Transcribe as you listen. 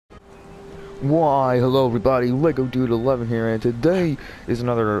Why, hello everybody, Lego Dude 11 here, and today is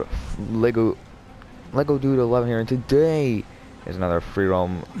another Lego Dude 11 here, and today is another free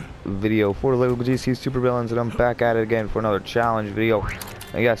roam video for Lego GC Supervillains, and I'm back at it again for another challenge video.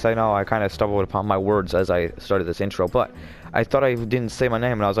 And yes, I know I kind of stumbled upon my words as I started this intro, but I thought I didn't say my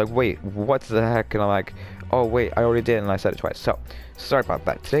name, and I was like, wait, what the heck? And I'm like, oh wait, I already did, and I said it twice. So sorry about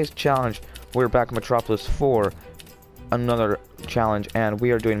that. Today's challenge, we're back in Metropolis 4. Another challenge, and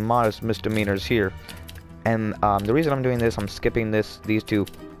we are doing modest misdemeanors here. And the reason I'm doing this, I'm skipping these two,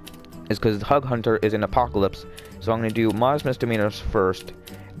 is because Hug Hunter is in Apocalypse. So I'm going to do modest misdemeanors first,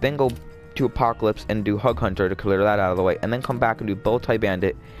 then go to Apocalypse and do Hug Hunter to clear that out of the way, and then come back and do Bowtie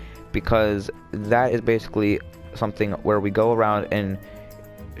Bandit, because that is basically something where we go around and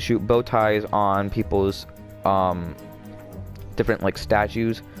shoot bow ties on people's different like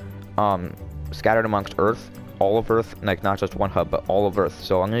statues scattered amongst Earth. All of Earth, like not just one hub, but all of Earth.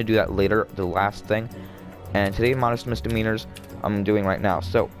 So I'm going to do that later, the last thing. And today, modest misdemeanors, I'm doing right now.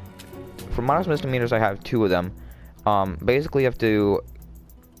 So for modest misdemeanors, I have 2 of them. Basically, you have to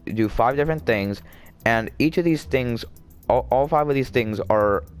do 5 different things, and each of these things, all 5 of these things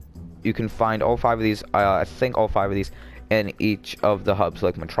are, you can find all 5 of these, I think all 5 of these, in each of the hubs,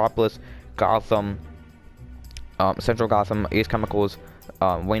 like Metropolis, Gotham, Central Gotham, Ace Chemicals,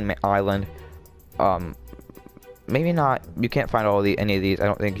 Wayne Island, maybe not. You can't find any of these. I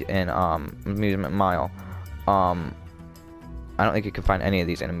don't think in Amusement Mile. I don't think you can find any of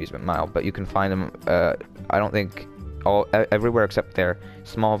these in Amusement Mile, but you can find them. I don't think everywhere except there.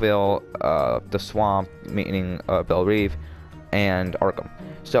 Smallville, the Swamp, meaning Belle Reve, and Arkham.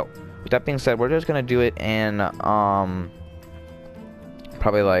 So with that being said, we're just gonna do it in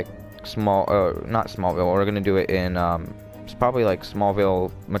probably like not Smallville. We're gonna do it in it's probably like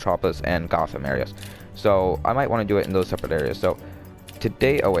Smallville, Metropolis, and Gotham areas. So I might want to do it in those separate areas. So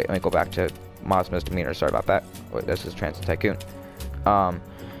today, oh wait, let me go back to modest misdemeanor. Sorry about that. Wait, this is Transit Tycoon.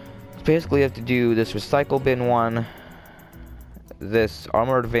 Basically, you have to do this recycle bin one, this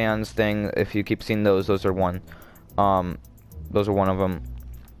armored vans thing. If you keep seeing those are one. Those are one of them.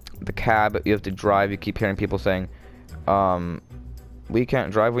 The cab you have to drive. You keep hearing people saying, "We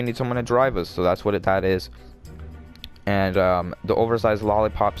can't drive. We need someone to drive us." So that's what that is. And the oversized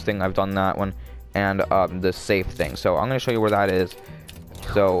lollipops thing, I've done that one. And the safe thing. So I'm going to show you where that is.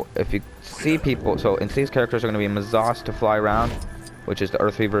 So if you see people, so in these characters are going to be Mazos to fly around, which is the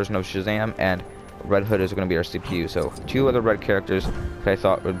Earth 3 version of Shazam, and Red Hood is going to be our CPU. So 2 other red characters that I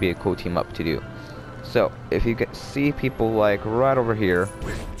thought would be a cool team up to do. So if you see people like right over here,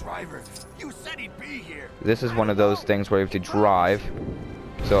 this is one of those things where you have to drive.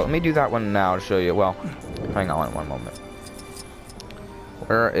 So let me do that one now to show you. Well, hang on one moment.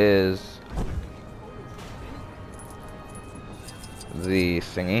 Where is the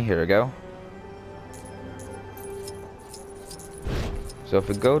thingy? Here we go. So if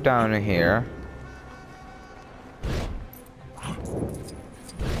we go down here,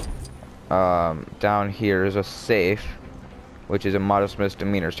 down here is a safe, which is a modest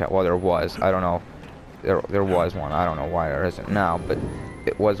misdemeanor chat. Well, there was. I don't know. There was one. I don't know why there isn't now, but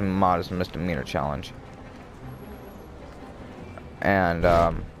it was a modest misdemeanor challenge, and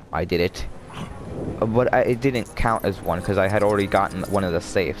I did it. But it didn't count as one because I had already gotten one of the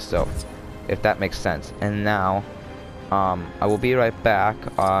safes, so if that makes sense. And now I will be right back.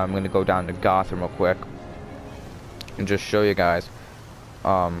 I'm gonna go down to Gotham real quick and just show you guys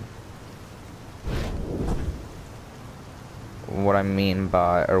what I mean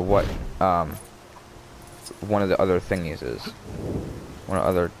by, or what one of the other thingies is, one of the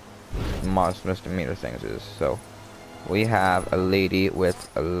other modest misdemeanor things is. So we have a lady with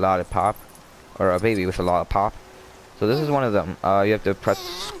a lollipop, or a baby with a lollipop. So this is one of them. You have to press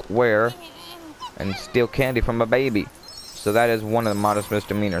square and steal candy from a baby. So that is one of the modest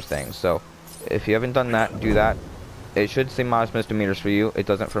misdemeanor things. So if you haven't done that, do that. It should say modest misdemeanors for you. It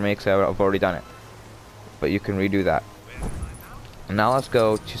doesn't for me because I've already done it. But you can redo that. And now let's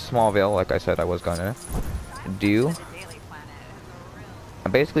go to Smallville, like I said I was gonna do.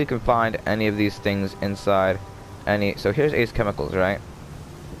 And basically you can find any of these things inside any. So here's Ace Chemicals, right?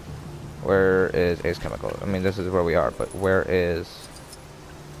 Where is Ace Chemical? I mean, this is where we are, but where is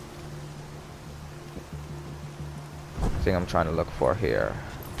the thing I'm trying to look for here?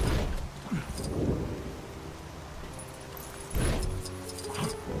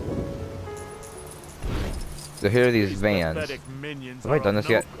 So here are these vans. Have I done this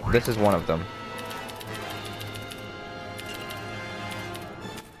yet? This is one of them.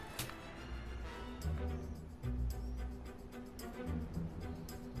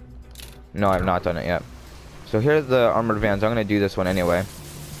 No, I've not done it yet. So here's the armored vans. I'm gonna do this one anyway.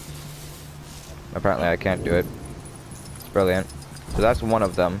 Apparently I can't do it. It's brilliant. So that's one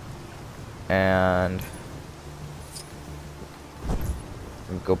of them. And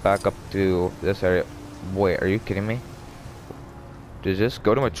go back up to this area. Wait, are you kidding me? Does this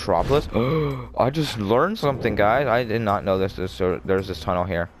go to Metropolis? I just learned something, guys. I did not know this. There's this tunnel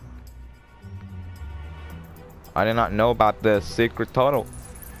here. I did not know about this secret tunnel.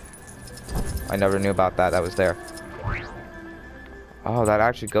 I never knew about that. That was there. Oh, that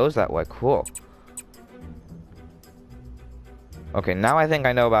actually goes that way. Cool. Okay, now I think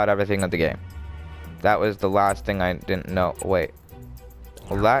I know about everything of the game. That was the last thing I didn't know. Wait.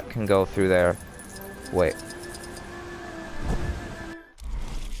 Well, that can go through there. Wait.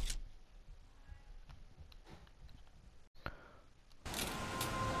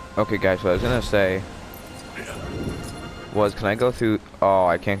 Okay, guys, what I was gonna say was, can I go through? Oh,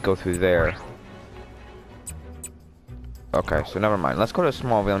 I can't go through there. Okay, so never mind. Let's go to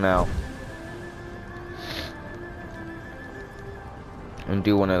Smallville now and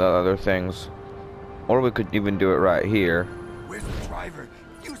do one of the other things, or we could even do it right here. Where's the driver?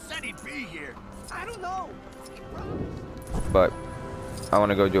 You said he'd be here. I don't know. But I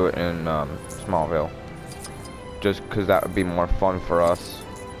want to go do it in Smallville, just because that would be more fun for us.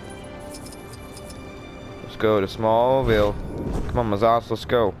 Let's go to Smallville. Come on, Mazas, let's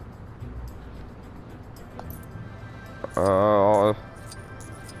go.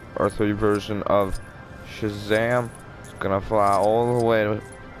 Our 3 version of Shazam is gonna fly all the way to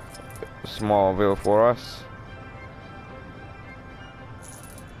Smallville for us.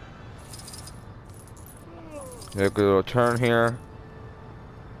 Make a little turn here,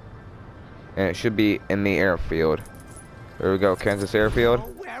 and it should be in the airfield. There we go, Kansas Airfield. Oh,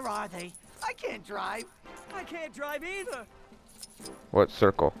 where are they? I can't drive. I can't drive either. What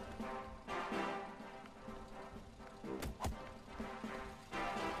circle?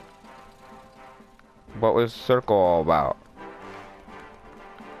 What was circle all about?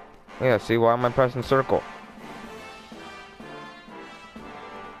 Yeah, see, why am I pressing circle?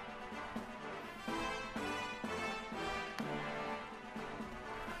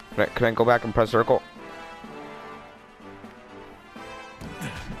 Can I go back and press circle?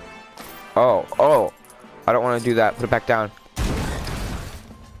 Oh, I don't want to do that. Put it back down.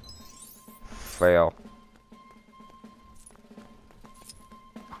 Fail.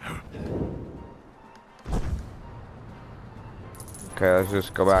 Okay, let's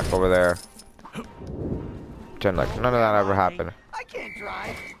just go back over there. Pretend like none of that ever happened. I can't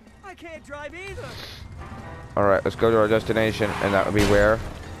drive. I can't drive either. Alright, let's go to our destination, and that would be where?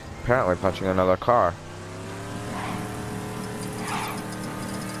 Apparently punching another car.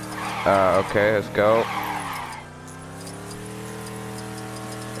 Okay, let's go.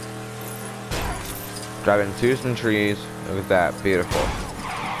 Driving through some trees. Look at that, beautiful.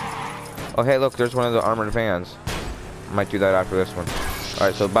 Oh hey, look, there's one of the armored vans. Might do that after this one.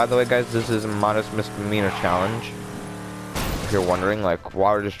 Alright, so by the way, guys, this is a modest misdemeanor challenge. If you're wondering, like,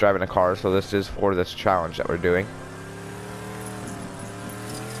 why we're just driving a car, so this is for this challenge that we're doing.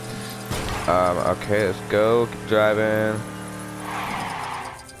 Okay, let's go. Keep driving.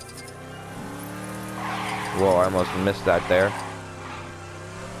 Whoa, I almost missed that there.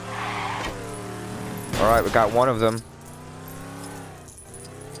 Alright, we got one of them.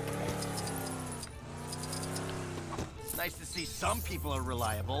 It's nice to see some people are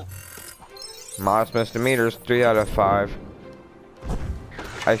reliable. Modest misdemeanors, 3 out of 5.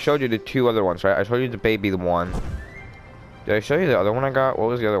 I showed you the 2 other ones, right? I showed you the baby one. Did I show you the other one I got? What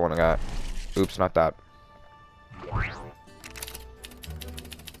was the other one I got? Oops, not that.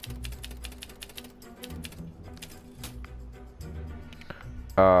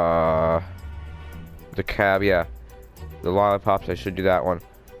 The cab, yeah. The lollipops, I should do that one.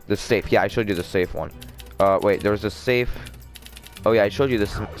 The safe, yeah, I showed you the safe one. Wait, there was a safe. Oh yeah, I showed you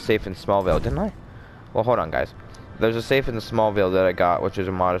the safe in Smallville, didn't I? Well, hold on, guys. There's a safe in Smallville that I got, which is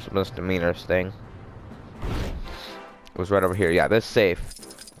a modest misdemeanors thing. It was right over here. Yeah, this safe.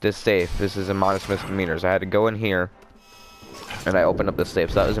 This is a modest misdemeanors. I had to go in here, and I opened up the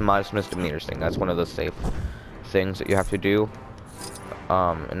safe. So that was a modest misdemeanors thing. That's one of the safe things that you have to do.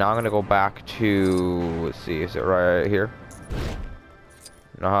 And now I'm gonna go back to, let's see, is it right here?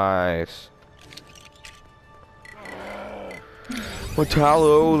 Nice.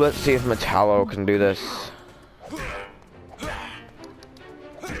 Metallo, let's see if Metallo can do this.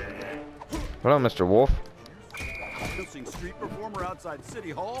 Hello, Mr. Wolf. Street performer outside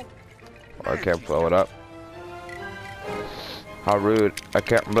City Hall. I can't blow it up. How rude. I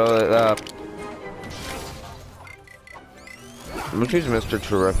can't blow it up. I'm gonna choose Mr.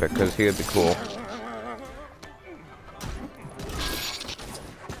 Terrific because he would be cool.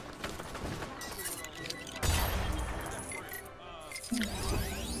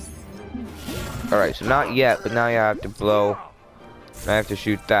 Alright, so not yet, but now you have to blow. Now I have to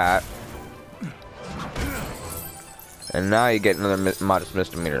shoot that. And now you get another modest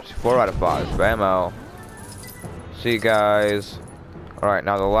misdemeanors. 4 out of 5. Spammo. See you guys. Alright,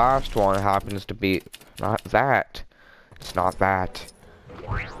 now the last one happens to be not that. It's not that.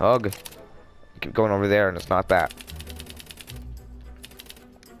 Hug. You keep going over there and it's not that.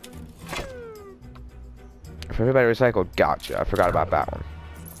 If everybody recycled, gotcha. I forgot about that one.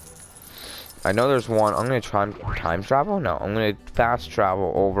 I know there's one. I'm gonna try time travel. No, I'm gonna fast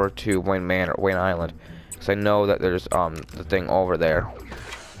travel over to Wayne Island, because I know that there's the thing over there.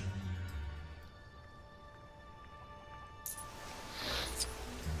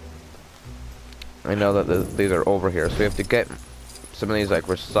 I know that these are over here, so we have to get some of these like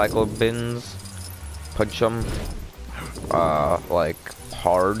recycle bins, punch them, like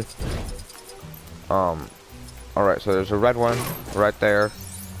hard. Alright, so there's a red one right there.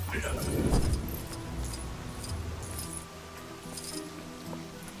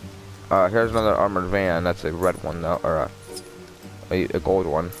 Here's another armored van. That's a red one though, or a gold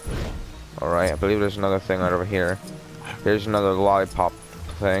one. Alright, I believe there's another thing right over here. Here's another lollipop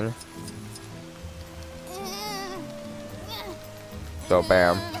thing. So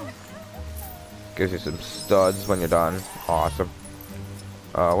bam. Gives you some studs when you're done. Awesome.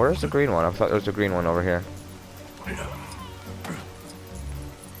 Where's the green one? I thought there was a green one over here.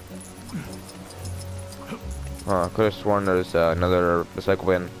 Could have sworn there's another recycle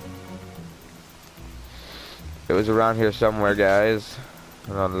bin. It was around here somewhere, guys,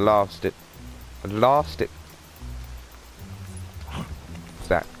 and I lost it. I lost it. What's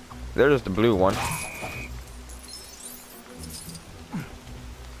that? There's the blue one.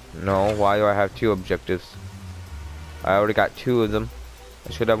 No, why do I have 2 objectives? I already got 2 of them.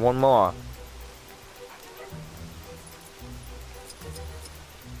 I should have 1 more.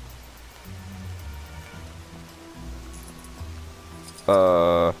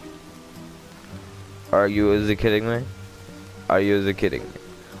 Are you kidding me? Are you kidding me?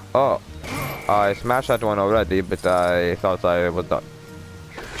 Oh, I smashed that one already, but I thought I was done.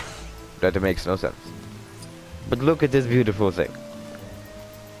 That makes no sense. But look at this beautiful thing.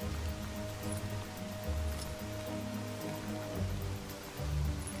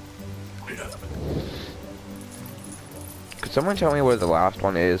 Could someone tell me where the last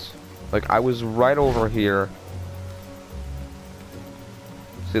one is? Like, I was right over here.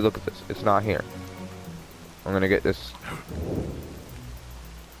 See, look at this. It's not here. I'm gonna get this.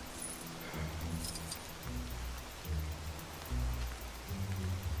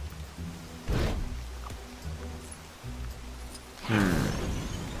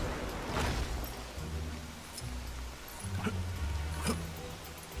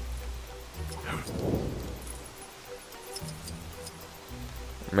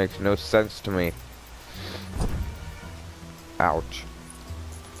 Makes no sense to me. Ouch.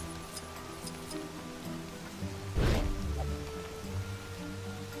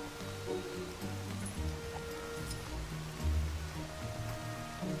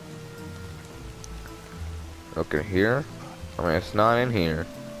 Okay, here. I mean, it's not in here.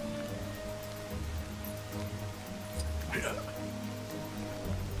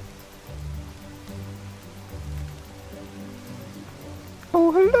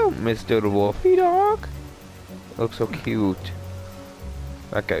 Oh, hello, Mr. Wolfie Dog. Looks so cute.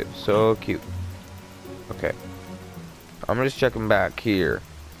 Okay, so cute. Okay. I'm just checking back here,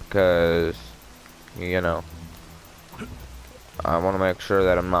 because, you know, I want to make sure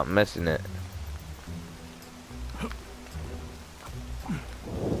that I'm not missing it.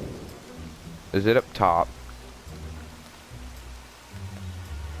 Is it up top?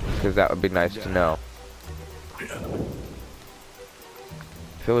 Because that would be nice to know. If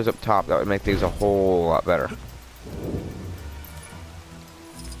it was up top, that would make things a whole lot better.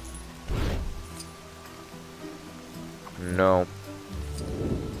 No.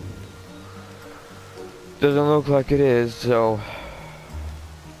 Doesn't look like it is, so...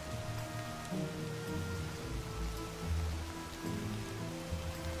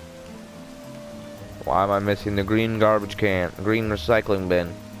 Why am I missing the green garbage can? Green recycling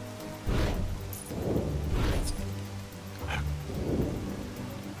bin.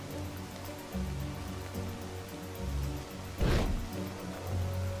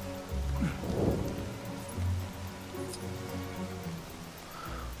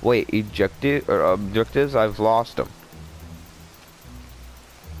 Wait, ejected or objectives? I've lost them.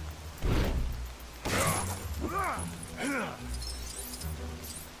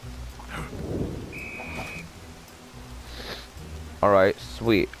 Alright,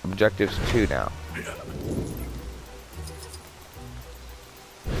 sweet. Objectives 2 now.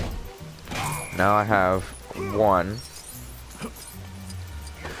 Now I have 1.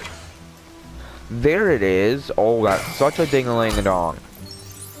 There it is. Oh, that's such a ding-a-ling-a-dong.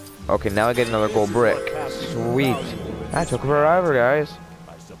 Okay, now I get another gold brick. Sweet. That took forever, guys.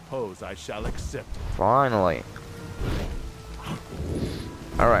 I suppose I shall accept. Finally.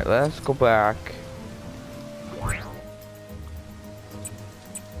 Alright, let's go back.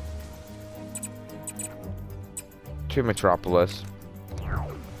 To Metropolis.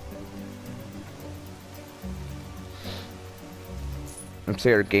 Let's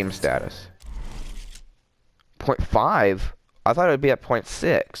see our game status. 0.5? I thought it would be at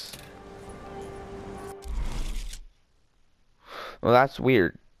 0.6. Well, that's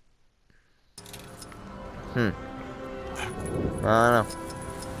weird. I don't know.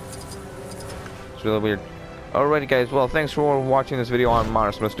 It's really weird. Alrighty, guys. Well, thanks for watching this video on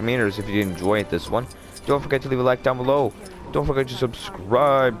Misdemeanors. If you did enjoy this one, don't forget to leave a like down below. Don't forget to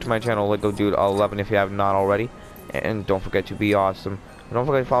subscribe to my channel, Lego Dude 11, if you have not already. And don't forget to be awesome. And don't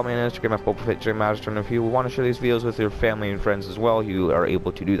forget to follow me on Instagram at BobaFettMasters. And if you want to share these videos with your family and friends as well, you are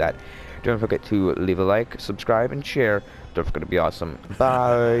able to do that. Don't forget to leave a like, subscribe, and share. Don't forget to be awesome.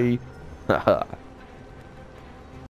 Bye.